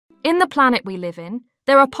In the planet we live in,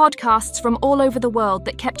 there are podcasts from all over the world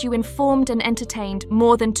that kept you informed and entertained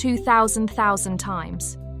more than 2,000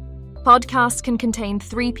 times. Podcasts can contain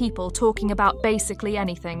 3 people talking about basically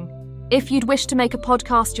anything. If you'd wish to make a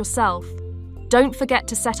podcast yourself, don't forget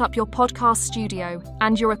to set up your podcast studio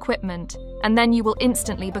and your equipment, and then you will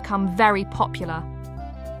instantly become very popular.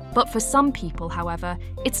 But for some people, however,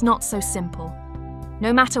 it's not so simple.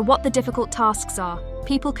 No matter what the difficult tasks are,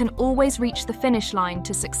 people can always reach the finish line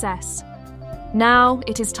to success. Now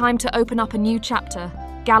it is time to open up a new chapter,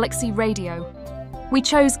 Galaxy Radio. We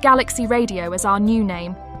chose Galaxy Radio as our new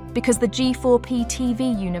name because the G4p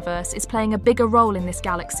TV universe is playing a bigger role in this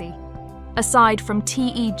galaxy. Aside from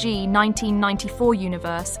TEG 1994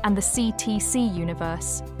 universe and the CTC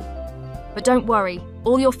universe. But don't worry,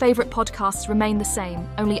 all your favourite podcasts remain the same,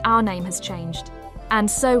 only our name has changed. And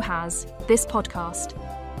so has this podcast.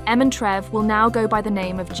 Em and Trev will now go by the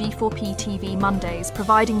name of G4p TV Mondays,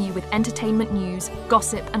 providing you with entertainment news,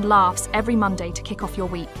 gossip and laughs every Monday to kick off your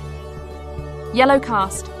week.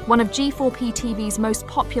 Yellowcast, one of G4p TV's most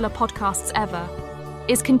popular podcasts ever,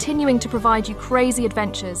 is continuing to provide you crazy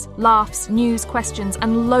adventures, laughs, news, questions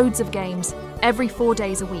and loads of games every 4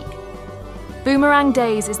 days a week. Boomerang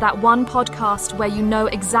Days is that one podcast where you know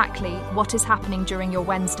exactly what is happening during your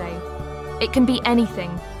Wednesday. It can be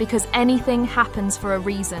anything, because anything happens for a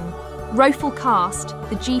reason. Roful Cast,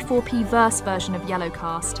 the G4p verse version of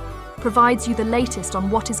Yellowcast, provides you the latest on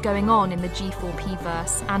what is going on in the G4p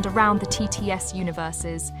verse and around the TTS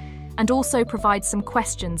universes, and also provides some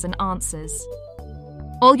questions and answers.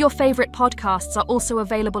 All your favourite podcasts are also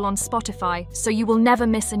available on Spotify, so you will never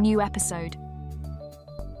miss a new episode.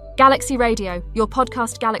 Galaxy Radio, your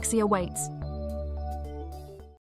podcast galaxy awaits.